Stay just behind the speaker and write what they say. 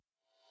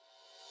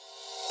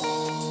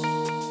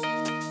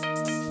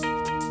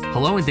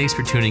Hello, and thanks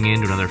for tuning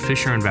in to another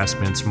Fisher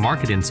Investments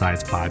Market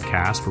Insights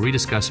podcast, where we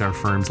discuss our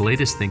firm's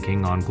latest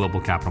thinking on global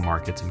capital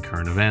markets and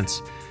current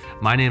events.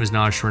 My name is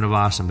Naj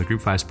Srinivas. I'm the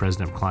Group Vice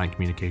President of Client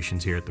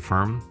Communications here at the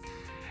firm.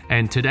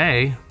 And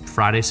today,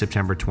 Friday,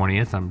 September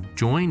 20th, I'm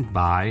joined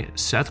by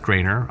Seth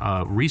Grainer,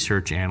 a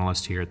research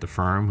analyst here at the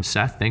firm.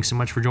 Seth, thanks so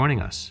much for joining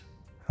us.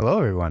 Hello,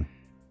 everyone.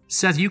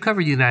 Seth, you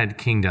cover the United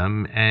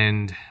Kingdom,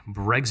 and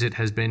Brexit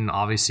has been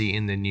obviously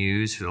in the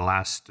news for the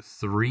last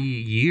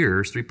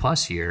 3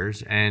 plus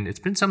years, and it's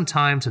been some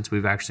time since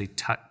we've actually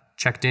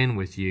checked in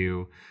with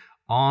you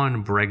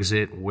on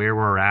Brexit, where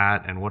we're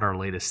at, and what our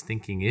latest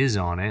thinking is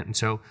on it. And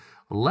so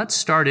let's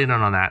start in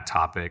on that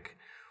topic.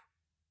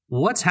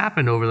 What's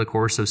happened over the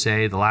course of,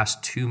 say, the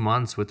last 2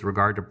 months with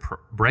regard to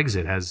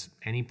Brexit? Has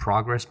any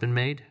progress been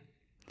made?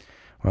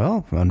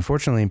 Well,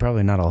 unfortunately,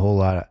 probably not a whole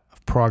lot of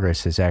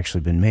progress has actually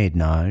been made,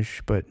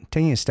 Naj. But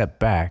taking a step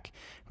back,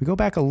 we go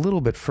back a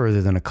little bit further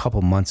than a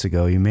couple months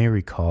ago. You may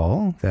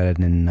recall that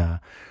in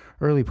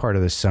early part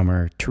of the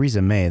summer,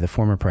 Theresa May, the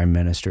former prime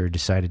minister,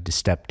 decided to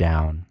step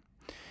down.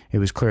 It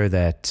was clear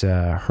that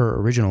her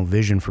original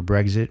vision for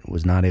Brexit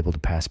was not able to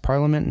pass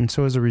Parliament, and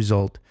so as a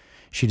result,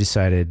 she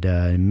decided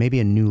maybe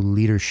a new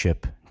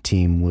leadership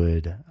team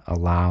would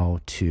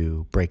allow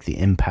to break the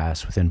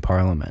impasse within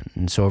Parliament.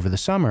 And so over the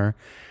summer,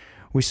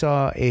 we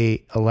saw an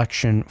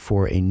election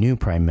for a new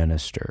prime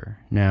minister.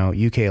 Now,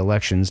 UK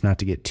elections, not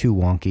to get too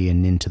wonky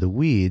and into the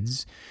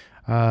weeds,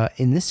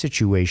 in this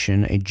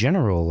situation, a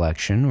general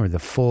election or the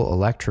full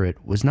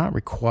electorate was not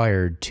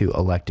required to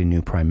elect a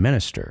new prime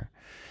minister.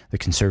 The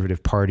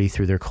Conservative Party,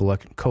 through their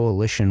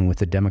coalition with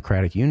the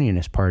Democratic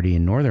Unionist Party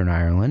in Northern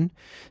Ireland,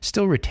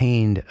 still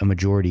retained a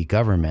majority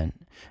government.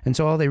 And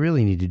so all they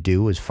really needed to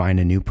do was find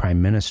a new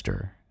prime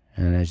minister.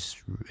 And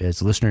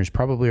as listeners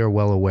probably are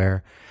well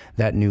aware,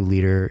 that new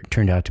leader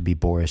turned out to be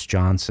Boris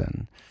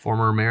Johnson.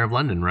 Former mayor of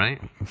London, right?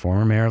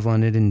 Former mayor of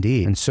London,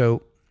 indeed. And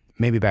so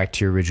maybe back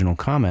to your original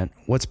comment,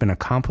 what's been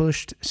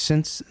accomplished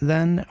since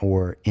then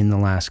or in the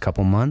last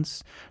couple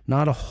months?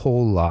 Not a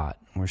whole lot.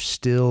 We're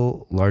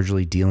still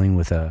largely dealing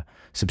with a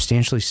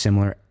substantially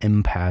similar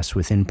impasse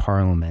within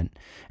Parliament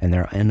and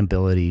their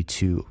inability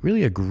to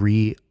really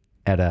agree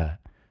at a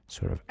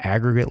sort of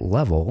aggregate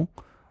level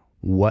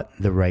what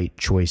the right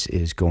choice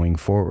is going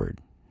forward.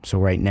 So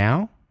right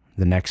now,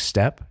 the next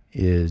step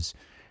is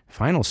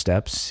final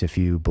steps, if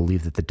you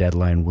believe that the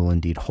deadline will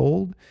indeed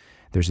hold.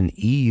 There's an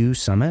EU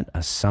summit,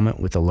 a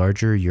summit with the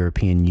larger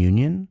European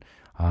Union,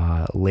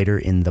 later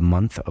in the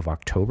month of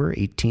October.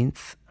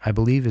 18th, I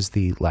believe, is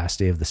the last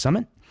day of the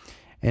summit.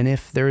 And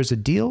if there is a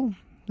deal,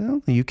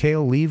 well, the UK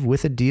will leave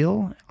with a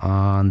deal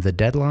on the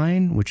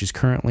deadline, which is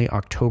currently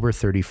October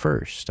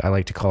 31st. I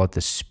like to call it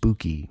the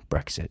spooky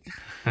Brexit.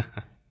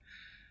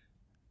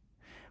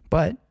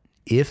 But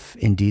if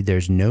indeed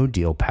there's no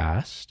deal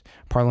passed,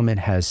 Parliament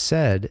has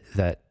said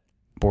that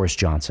Boris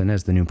Johnson,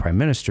 as the new prime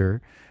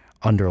minister,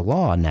 under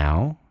law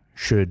now,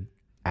 should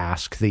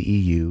ask the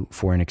EU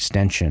for an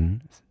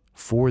extension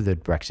for the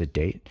Brexit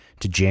date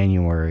to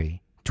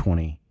January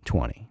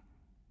 2020.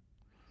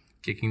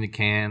 Kicking the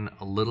can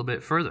a little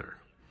bit further.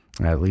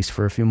 At least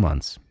for a few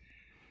months.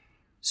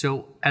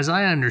 So, as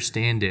I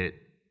understand it,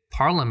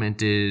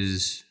 Parliament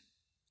is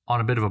on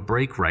a bit of a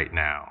break right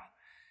now.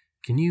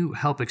 Can you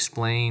help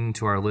explain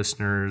to our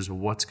listeners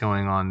what's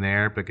going on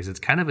there? Because it's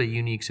kind of a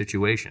unique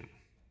situation.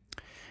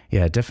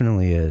 Yeah, it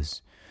definitely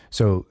is.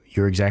 So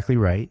you're exactly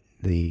right.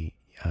 The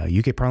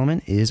UK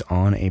Parliament is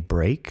on a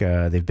break.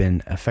 They've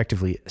been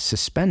effectively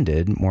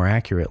suspended, more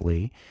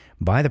accurately,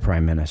 by the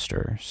Prime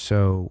Minister.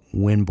 So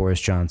when Boris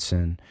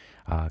Johnson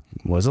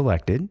was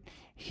elected,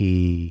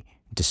 he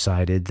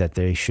decided that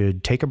they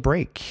should take a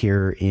break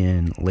here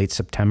in late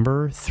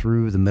September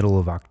through the middle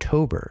of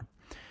October.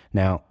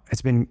 Now,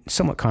 it's been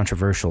somewhat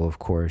controversial, of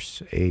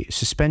course. A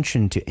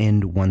suspension to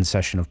end one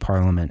session of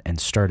Parliament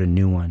and start a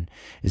new one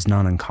is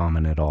not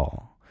uncommon at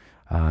all.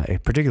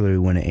 Particularly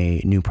when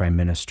a new prime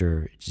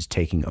minister is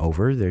taking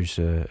over, there's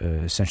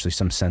essentially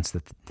some sense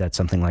that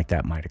something like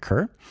that might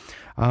occur.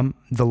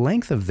 The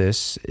length of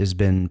this has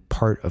been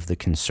part of the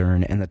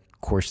concern, and of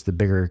course the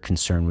bigger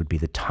concern would be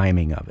the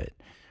timing of it,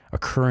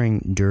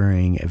 occurring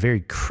during a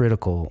very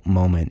critical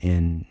moment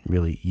in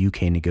really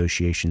UK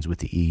negotiations with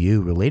the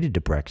EU related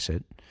to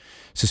Brexit.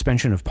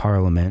 Suspension of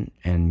Parliament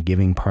and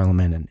giving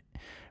Parliament and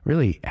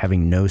really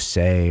having no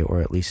say, or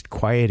at least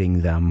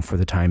quieting them for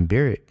the time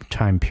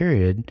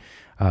period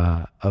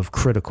of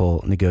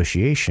critical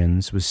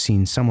negotiations, was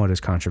seen somewhat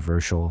as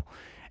controversial,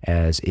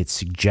 as it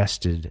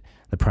suggested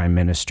the Prime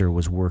Minister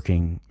was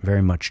working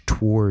very much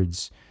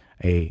towards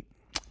a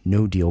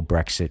no-deal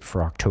Brexit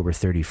for October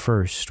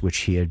 31st, which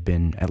he had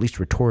been, at least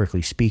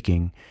rhetorically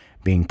speaking,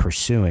 being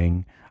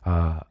pursuing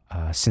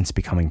since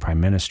becoming Prime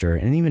Minister,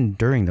 and even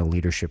during the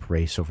leadership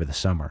race over the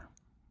summer.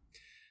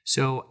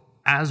 So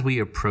as we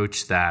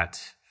approach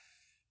that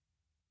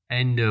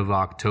end of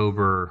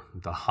October,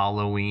 the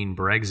Halloween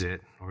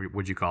Brexit, or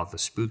would you call it the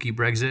spooky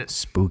Brexit?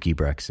 Spooky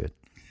Brexit.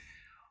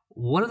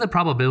 What are the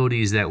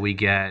probabilities that we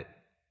get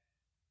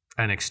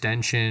an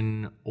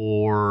extension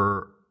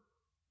or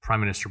Prime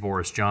Minister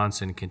Boris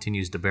Johnson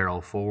continues to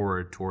barrel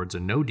forward towards a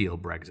no-deal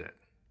Brexit?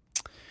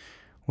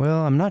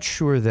 Well, I'm not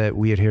sure that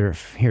we here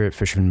at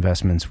Fisher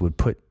Investments would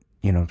put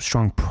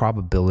strong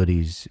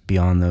probabilities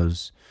beyond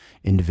those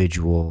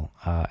individual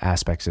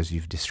aspects as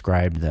you've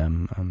described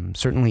them.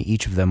 Certainly,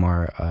 each of them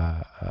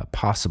are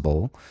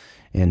possible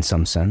in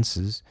some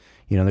senses.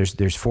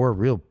 There's four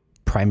real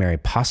primary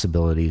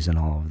possibilities in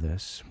all of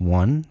this.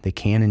 One, they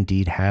can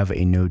indeed have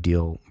a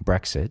no-deal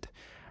Brexit.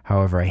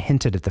 However, I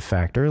hinted at the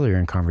fact earlier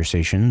in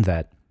conversation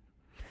that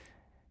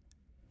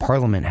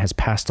Parliament has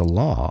passed a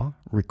law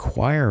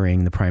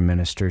requiring the Prime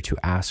Minister to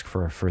ask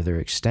for a further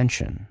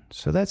extension.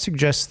 So that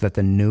suggests that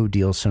the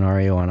no-deal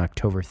scenario on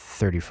October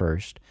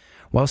 31st,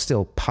 while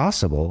still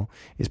possible,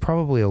 is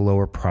probably a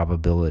lower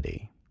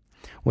probability.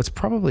 What's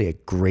probably a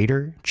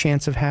greater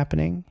chance of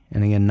happening,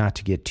 and again, not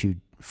to get too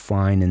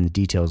fine in the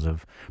details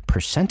of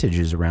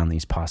percentages around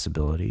these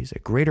possibilities, a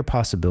greater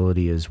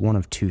possibility is one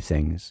of two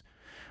things.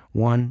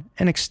 One,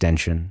 an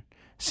extension,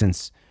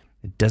 since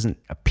it doesn't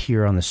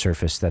appear on the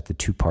surface that the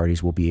two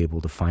parties will be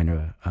able to find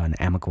an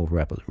amicable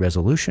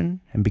resolution.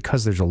 And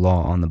because there's a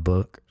law on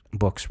the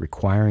books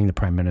requiring the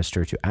Prime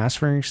Minister to ask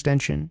for an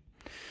extension,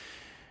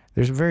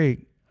 there's a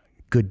very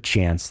good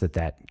chance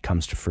that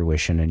comes to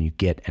fruition and you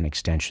get an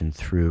extension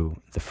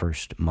through the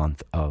first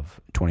month of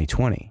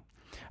 2020.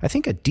 I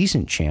think a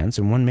decent chance,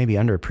 and one maybe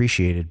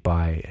underappreciated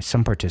by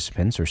some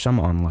participants or some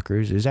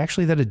onlookers, is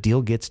actually that a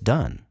deal gets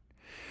done.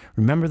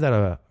 Remember that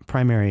a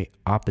primary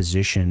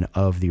opposition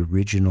of the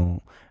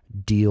original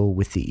deal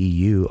with the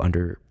EU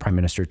under Prime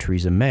Minister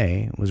Theresa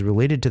May was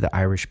related to the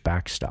Irish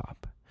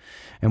backstop.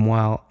 And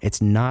while it's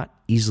not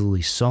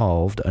easily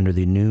solved under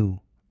the new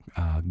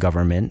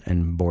government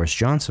and Boris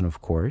Johnson,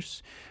 of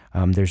course,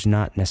 there's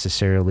not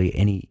necessarily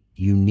any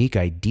unique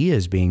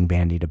ideas being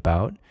bandied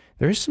about.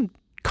 There is some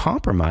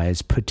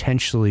compromise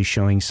potentially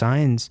showing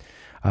signs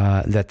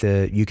that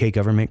the UK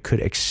government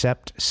could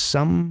accept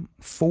some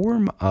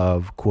form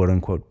of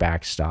quote-unquote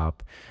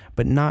backstop,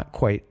 but not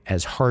quite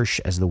as harsh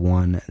as the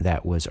one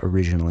that was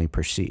originally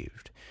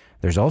perceived.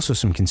 There's also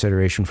some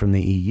consideration from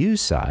the EU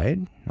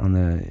side, on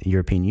the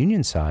European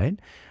Union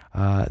side,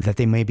 that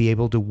they may be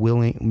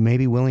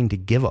willing to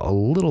give a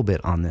little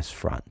bit on this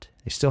front.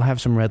 They still have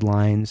some red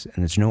lines, and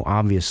there's no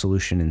obvious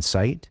solution in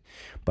sight,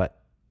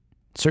 but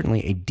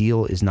certainly a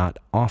deal is not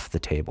off the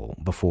table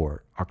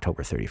before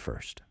October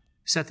 31st.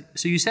 Seth,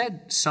 so you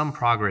said some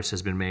progress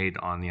has been made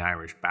on the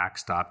Irish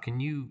backstop. Can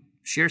you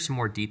share some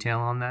more detail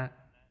on that?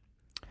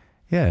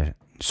 Yeah.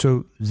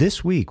 So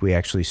this week we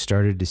actually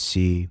started to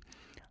see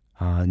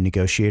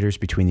negotiators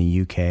between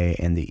the UK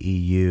and the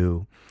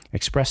EU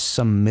express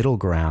some middle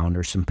ground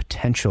or some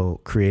potential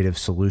creative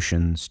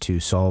solutions to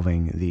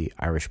solving the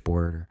Irish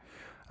border,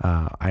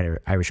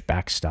 Irish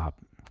backstop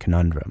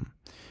conundrum.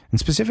 And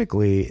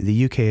specifically,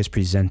 the UK has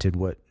presented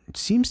what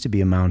seems to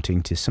be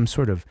amounting to some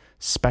sort of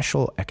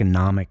special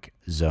economic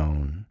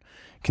zone,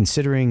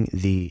 considering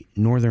the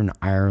Northern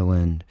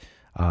Ireland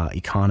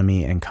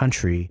economy and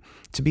country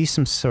to be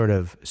some sort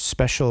of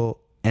special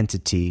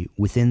entity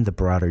within the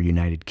broader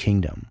United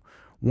Kingdom,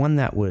 one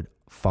that would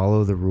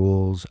follow the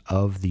rules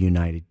of the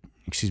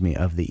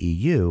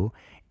EU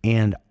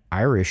and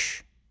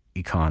Irish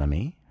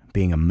economy,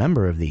 being a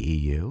member of the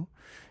EU,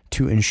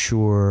 to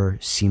ensure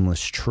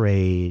seamless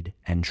trade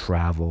and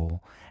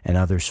travel and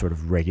other sort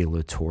of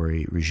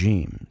regulatory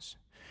regimes.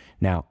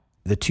 Now,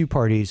 the two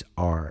parties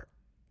are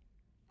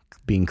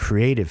being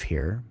creative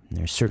here.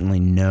 There's certainly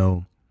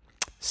no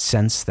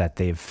sense that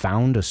they've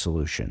found a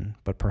solution,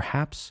 but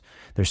perhaps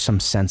there's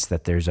some sense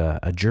that there's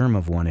a germ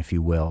of one, if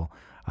you will,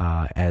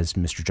 as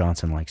Prime Minister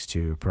Johnson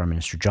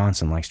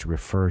likes to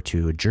refer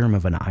to, a germ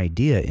of an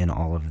idea in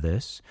all of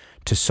this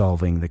to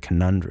solving the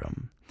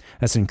conundrum.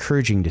 That's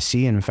encouraging to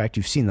see. And in fact,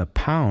 you've seen the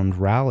pound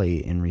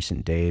rally in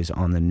recent days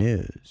on the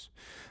news.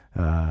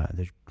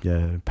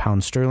 The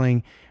pound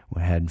sterling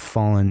had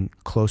fallen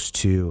close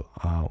to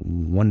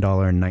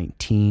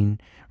 $1.19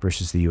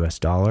 versus the US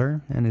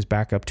dollar and is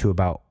back up to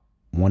about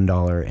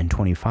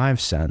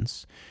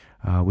 $1.25,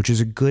 which is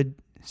a good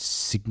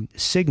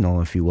signal,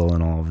 if you will,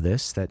 in all of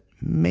this, that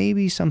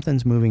maybe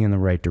something's moving in the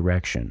right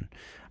direction.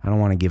 I don't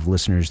want to give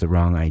listeners the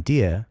wrong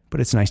idea, but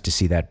it's nice to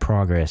see that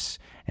progress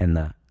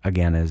and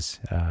again, as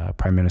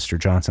Prime Minister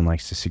Johnson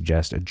likes to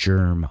suggest, a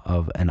germ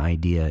of an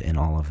idea in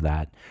all of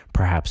that,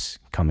 perhaps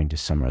coming to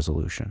some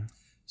resolution.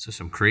 So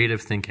some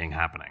creative thinking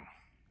happening.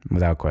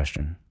 Without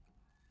question.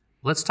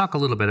 Let's talk a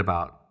little bit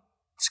about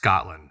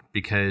Scotland,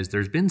 because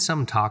there's been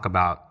some talk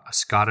about a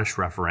Scottish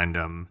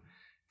referendum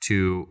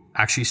to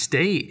actually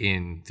stay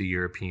in the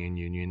European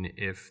Union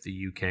if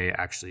the UK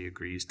actually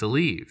agrees to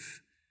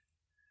leave.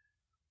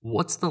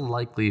 What's the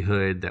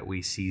likelihood that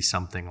we see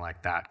something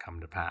like that come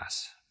to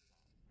pass?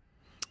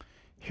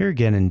 Here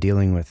again, in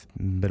dealing with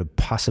a bit of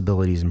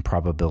possibilities and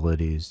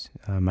probabilities,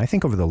 I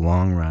think over the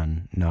long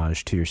run,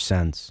 Naj, to your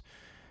sense,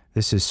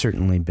 this has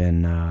certainly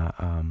been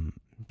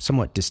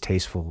somewhat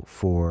distasteful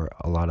for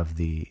a lot of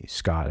the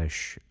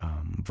Scottish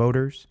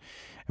voters,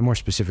 and more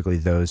specifically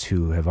those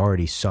who have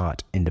already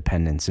sought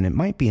independence. And it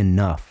might be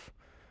enough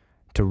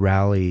to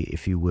rally,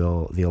 if you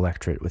will, the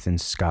electorate within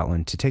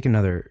Scotland to take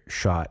another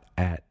shot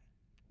at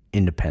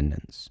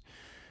independence.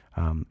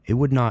 It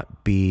would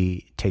not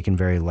be taken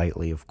very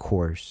lightly, of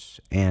course,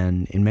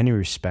 and in many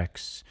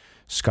respects,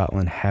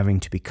 Scotland having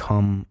to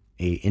become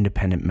an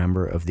independent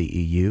member of the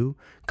EU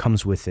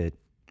comes with it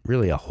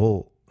really a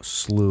whole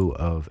slew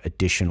of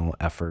additional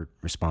effort,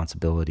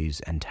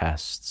 responsibilities, and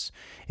tests.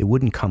 It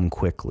wouldn't come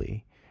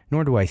quickly,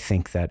 nor do I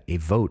think that a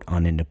vote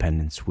on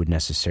independence would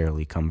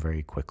necessarily come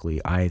very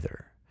quickly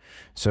either.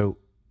 So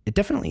it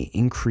definitely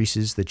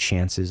increases the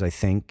chances, I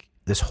think.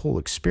 This whole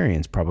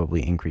experience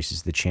probably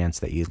increases the chance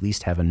that you at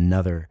least have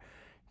another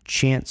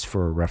chance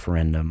for a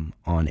referendum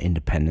on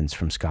independence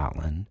from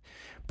Scotland.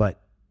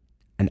 But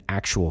an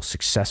actual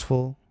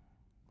successful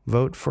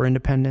vote for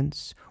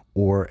independence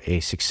or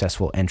a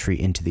successful entry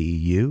into the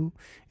EU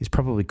is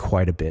probably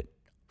quite a bit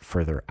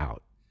further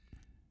out.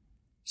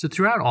 So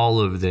throughout all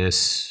of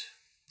this,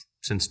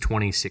 since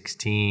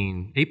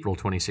 2016, April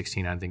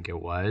 2016, I think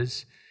it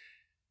was,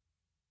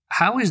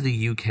 how has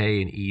the UK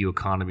and EU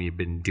economy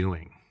been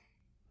doing?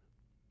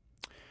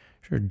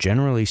 Sure,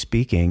 generally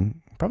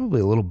speaking,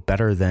 probably a little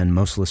better than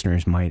most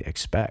listeners might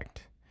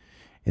expect.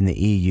 In the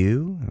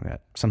EU, we've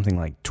got something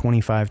like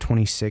 25,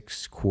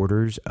 26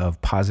 quarters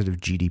of positive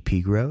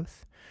GDP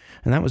growth.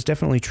 And that was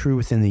definitely true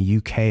within the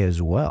UK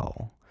as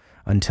well,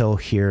 until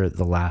here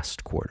the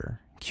last quarter.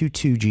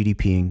 Q2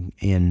 GDP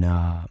in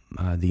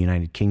the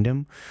United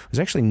Kingdom was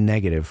actually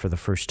negative for the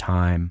first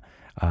time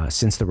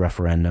since the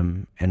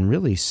referendum, and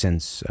really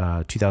since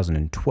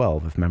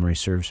 2012, if memory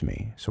serves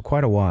me. So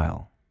quite a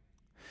while.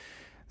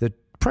 The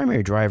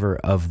primary driver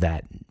of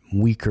that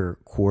weaker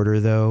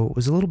quarter, though,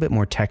 was a little bit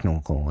more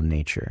technical in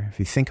nature. If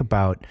you think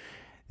about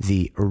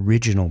the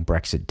original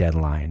Brexit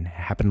deadline,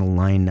 it happened to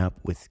line up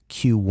with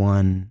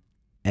Q1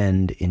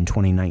 end in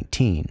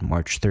 2019,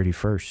 March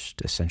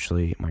 31st,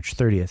 essentially March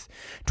 30th,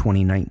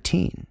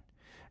 2019.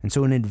 And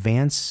so in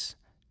advance,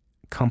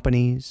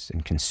 companies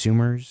and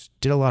consumers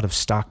did a lot of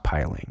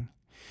stockpiling.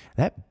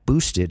 That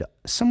boosted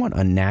somewhat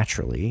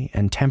unnaturally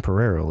and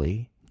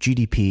temporarily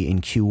GDP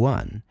in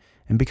Q1.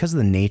 And because of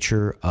the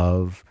nature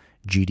of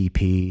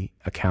GDP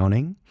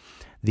accounting,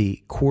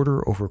 the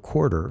quarter over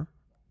quarter,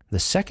 the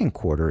second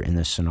quarter in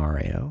this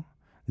scenario,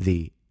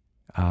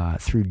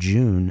 through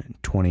June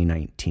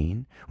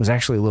 2019, was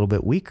actually a little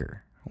bit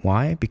weaker.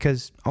 Why?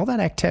 Because all that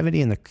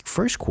activity in the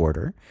first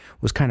quarter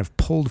was kind of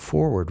pulled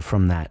forward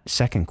from that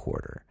second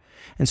quarter.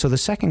 And so the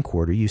second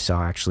quarter, you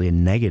saw actually a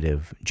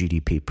negative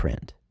GDP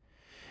print.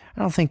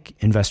 I don't think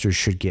investors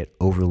should get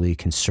overly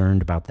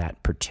concerned about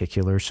that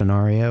particular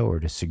scenario or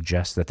to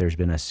suggest that there's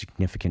been a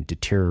significant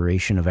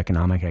deterioration of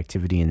economic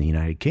activity in the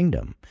United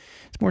Kingdom.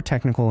 It's more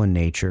technical in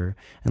nature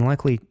and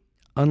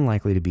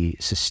unlikely to be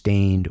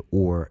sustained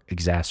or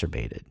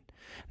exacerbated.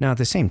 Now, at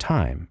the same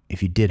time,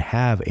 if you did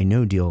have a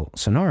no-deal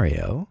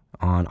scenario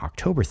on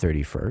October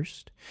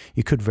 31st,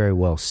 you could very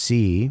well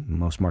see,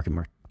 most market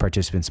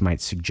participants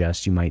might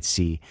suggest you might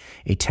see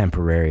a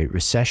temporary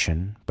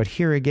recession, but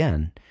here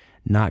again,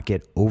 not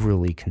get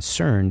overly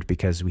concerned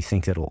because we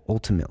think that it'll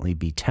ultimately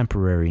be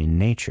temporary in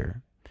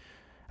nature.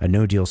 A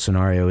no-deal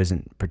scenario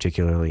isn't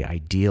particularly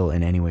ideal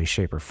in any way,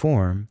 shape, or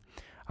form,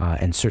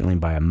 and certainly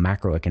by a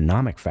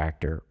macroeconomic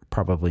factor,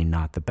 probably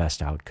not the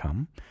best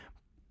outcome.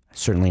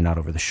 Certainly not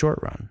over the short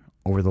run.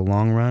 Over the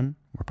long run,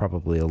 we're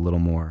probably a little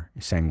more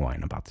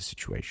sanguine about the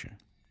situation.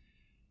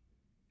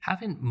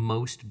 Haven't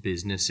most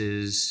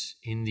businesses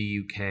in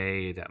the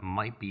UK that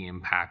might be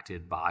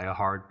impacted by a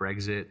hard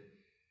Brexit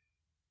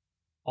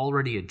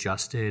already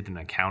adjusted and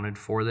accounted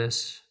for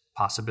this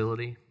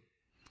possibility?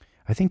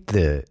 I think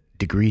the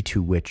degree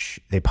to which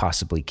they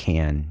possibly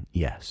can,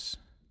 yes.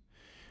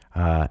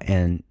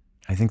 And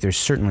I think there's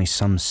certainly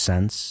some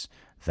sense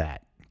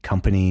that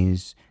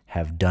companies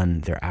have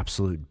done their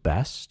absolute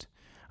best.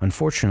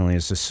 Unfortunately,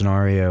 it's a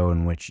scenario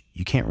in which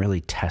you can't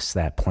really test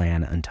that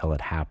plan until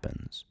it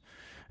happens.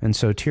 And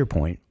so to your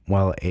point,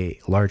 while a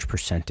large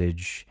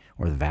percentage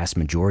or the vast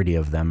majority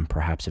of them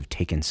perhaps have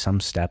taken some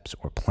steps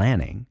or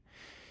planning,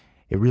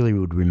 it really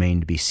would remain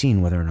to be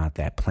seen whether or not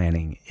that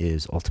planning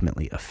is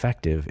ultimately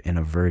effective in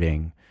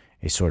averting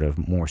a sort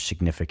of more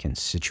significant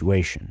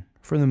situation.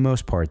 For the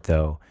most part,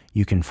 though,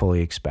 you can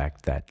fully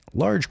expect that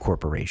large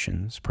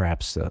corporations,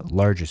 perhaps the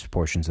largest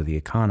portions of the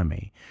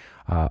economy,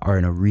 are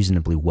in a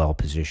reasonably well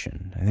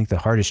position. I think the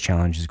hardest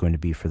challenge is going to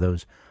be for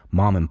those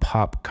mom and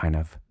pop kind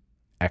of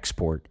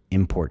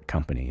export-import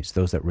companies,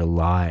 those that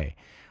rely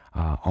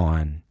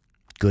on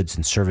goods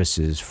and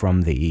services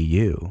from the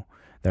EU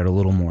that are a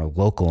little more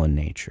local in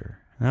nature.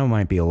 That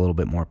might be a little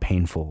bit more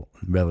painful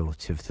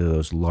relative to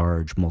those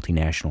large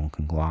multinational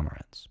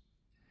conglomerates.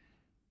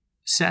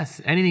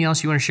 Seth, anything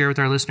else you want to share with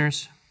our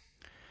listeners?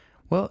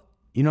 Well,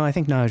 I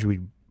think, Naj,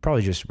 we'd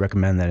probably just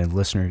recommend that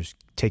listeners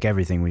take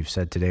everything we've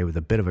said today with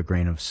a bit of a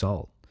grain of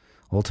salt.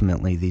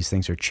 Ultimately, these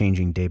things are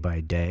changing day by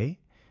day.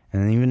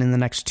 And even in the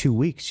next 2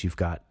 weeks, you've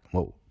got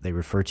what they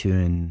refer to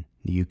in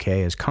the UK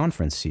as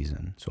conference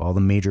season. So all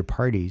the major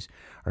parties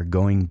are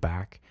going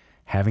back,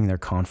 having their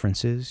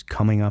conferences,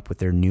 coming up with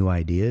their new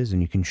ideas,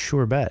 and you can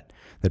sure bet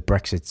that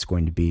Brexit's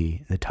going to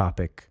be the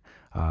topic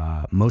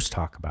most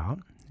talk about.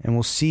 And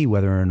we'll see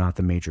whether or not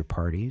the major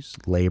parties,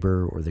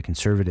 Labor or the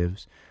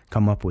Conservatives,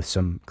 come up with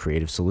some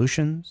creative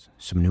solutions,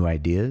 some new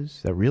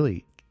ideas that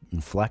really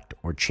inflect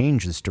or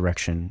change this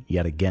direction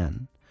yet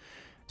again.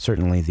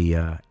 Certainly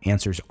the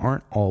answers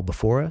aren't all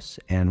before us,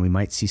 and we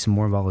might see some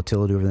more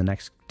volatility over the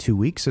next 2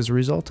 weeks as a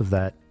result of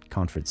that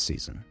conference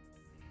season.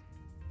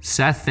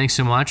 Seth, thanks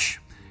so much.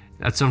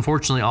 That's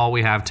unfortunately all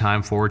we have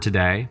time for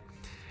today.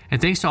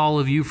 And thanks to all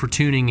of you for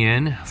tuning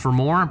in. For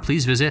more,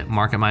 please visit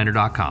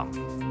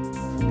marketminder.com.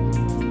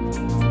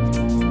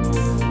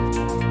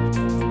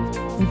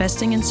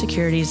 Investing in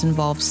securities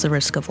involves the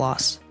risk of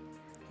loss.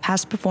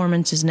 Past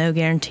performance is no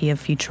guarantee of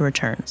future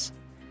returns.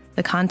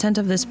 The content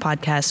of this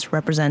podcast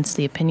represents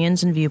the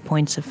opinions and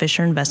viewpoints of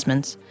Fisher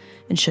Investments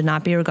and should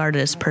not be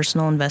regarded as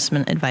personal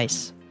investment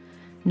advice.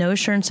 No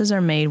assurances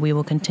are made we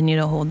will continue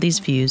to hold these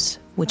views,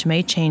 which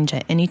may change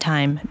at any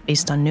time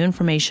based on new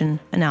information,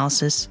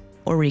 analysis,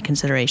 or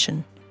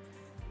reconsideration.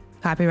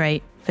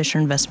 Copyright Fisher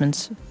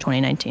Investments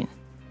 2019.